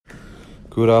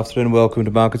Good afternoon, welcome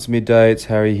to Markets Midday. It's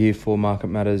Harry here for Market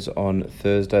Matters on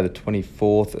Thursday the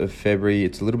 24th of February.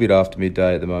 It's a little bit after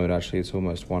midday at the moment, actually. It's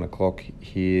almost 1 o'clock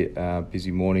here.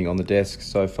 Busy morning on the desk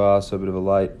so far, so a bit of a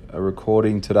late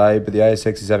recording today. But the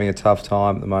ASX is having a tough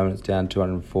time at the moment. It's down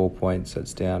 204 points.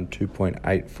 It's down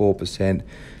 2.84%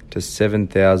 to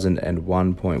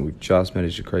 7,001 point. We've just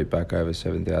managed to creep back over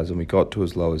 7,000. We got to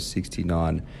as low as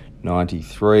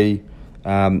 69.93.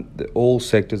 All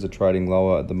sectors are trading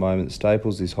lower at the moment.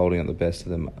 Staples is holding up the best of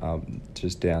them,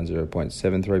 just down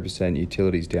 0.73%.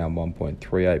 Utilities down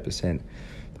 1.38%. The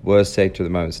worst sector at the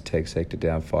moment is the tech sector,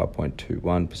 down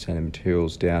 5.21%, and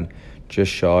materials down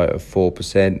just shy of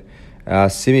 4%.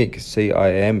 CIMIC,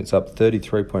 CIM, it's up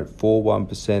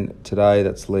 33.41% today.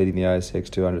 That's leading the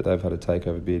ASX 200. They've had a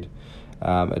takeover bid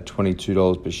at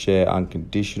 $22 per share,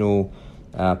 unconditional.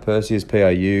 Perseus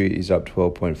PRU is up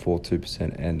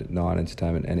 12.42%, and Nine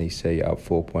Entertainment NEC up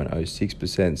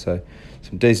 4.06%. So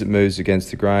some decent moves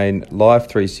against the grain. Life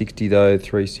 360 though,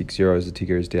 360 as the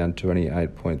ticker, is down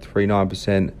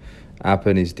 28.39%.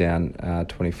 Appen is down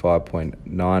 25.9%.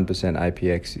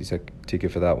 APX is a ticker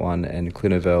for that one, and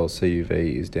Clinuvel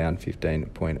CUV is down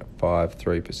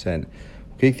 15.53%.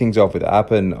 Kick things off with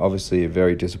Appen. Obviously a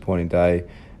very disappointing day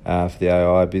for the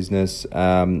AI business.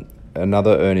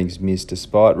 Another earnings miss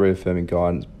despite reaffirming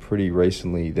guidance pretty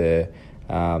recently there.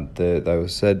 They were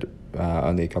said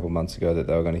only a couple of months ago that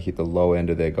they were going to hit the low end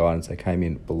of their guidance. They came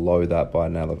in below that by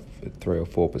another 3 or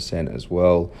 4% as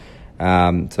well. So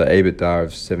EBITDA of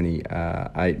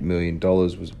 $78 million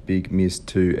was a big miss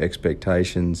to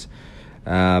expectations.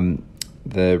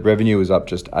 The revenue was up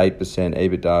just 8%,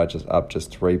 EBITDA up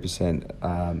just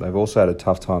 3%. They've also had a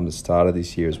tough time at the start of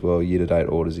this year as well. Year-to-date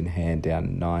orders in hand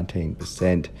down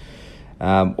 19%.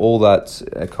 All that's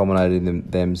culminated in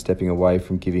them stepping away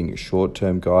from giving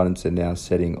short-term guidance and now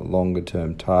setting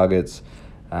longer-term targets.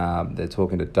 They're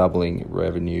talking to doubling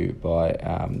revenue by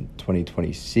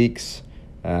 2026.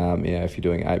 If you're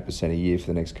doing 8% a year for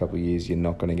the next couple of years, you're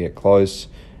not going to get close.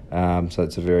 So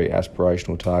it's a very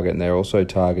aspirational target, and they're also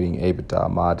targeting EBITDA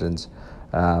margins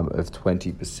of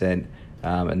 20%,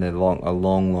 and they're a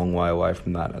long way away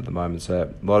from that at the moment.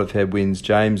 So a lot of headwinds.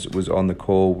 James was on the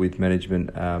call with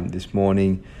management this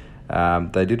morning.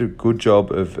 They did a good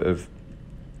job of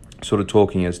sort of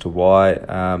talking as to why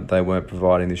they weren't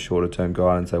providing this shorter-term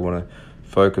guidance. They want to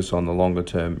focus on the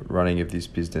longer-term running of this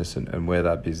business and where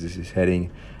that business is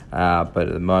heading. But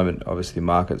at the moment, obviously, the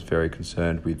market's very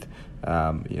concerned with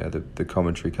the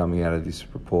commentary coming out of this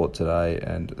report today,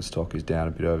 and the stock is down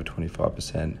a bit over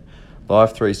 25%.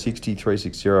 Life 360,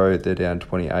 they're down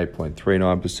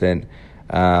 28.39%.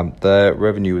 The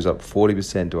revenue was up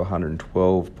 40% to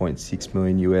 $112.6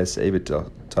 million US.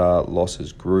 EBITDA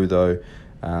losses grew though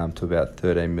to about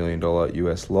 $13 million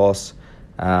US loss.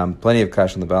 Plenty of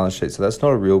cash on the balance sheet, so that's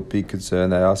not a real big concern.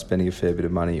 They are spending a fair bit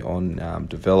of money on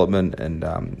development and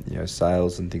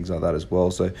sales and things like that as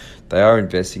well. So they are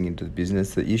investing into the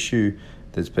business. The issue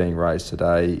that's being raised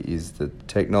today is that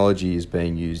technology is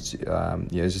being used.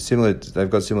 They've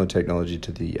got similar technology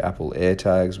to the Apple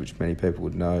AirTags, which many people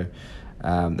would know.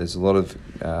 There's a lot of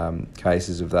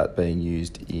cases of that being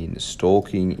used in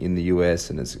stalking in the US,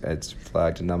 and it's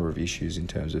flagged a number of issues in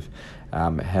terms of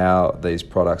how these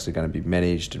products are going to be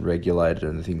managed and regulated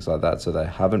and things like that. So they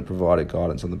haven't provided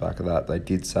guidance on the back of that. They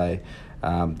did say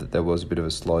that there was a bit of a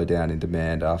slowdown in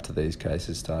demand after these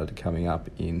cases started coming up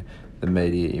in the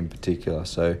media in particular.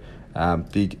 So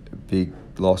big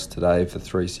loss today for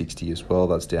 360 as well.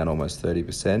 That's down almost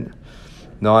 30%.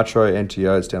 Nitro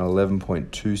NTO, it's down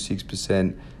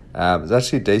 11.26%. It's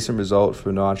actually a decent result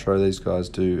for Nitro. These guys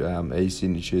do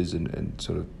e-signatures and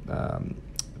sort of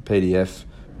PDF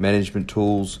management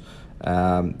tools.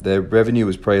 Their revenue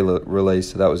was pre-release,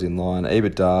 so that was in line.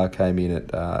 EBITDA came in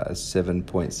at a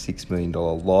 $7.6 million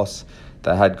loss.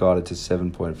 They had guided to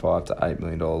 $7.5 to $8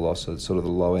 million loss, so it's sort of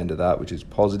the low end of that, which is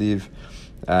positive.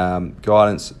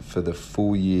 Guidance for the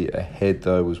full year ahead,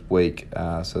 though, was weak.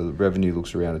 So the revenue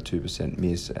looks around a 2%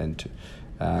 miss, and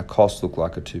costs look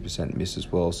like a 2% miss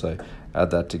as well. So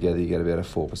add that together, you get about a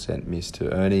 4% miss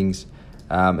to earnings.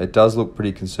 It does look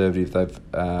pretty conservative. They've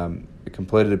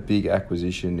completed a big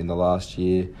acquisition in the last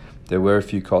year. There were a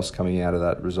few costs coming out of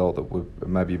that result that were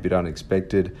maybe a bit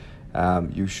unexpected.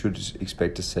 You should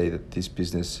expect to see that this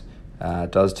business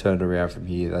does turn around from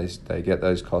here. They get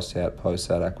those costs out post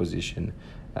that acquisition,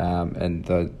 and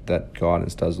that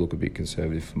guidance does look a bit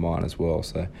conservative for mine as well.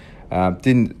 So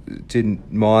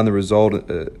didn't mind the result.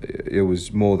 It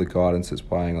was more the guidance that's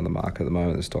weighing on the market at the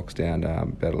moment. The stock's down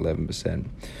about 11%.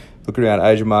 Looking around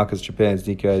Asian markets, Japan's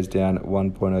Nikkei is down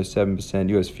 1.07%.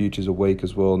 US futures are weak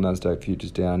as well. Nasdaq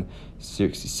futures down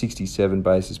 67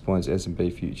 basis points. S&P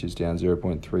futures down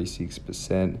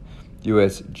 0.36%.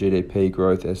 US GDP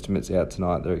growth estimates out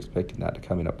tonight. They're expecting that to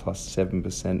come in at plus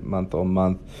 7% month on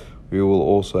month. We will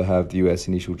also have the US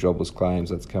initial jobless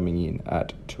claims. That's coming in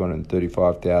at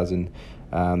 235,000.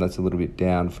 That's a little bit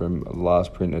down from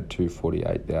last print at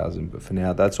 248,000. But for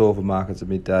now, that's all for markets at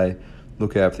midday.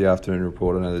 Look out for the afternoon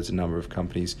report. I know there's a number of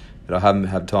companies that I haven't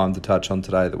had time to touch on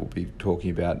today that we'll be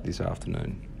talking about this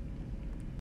afternoon.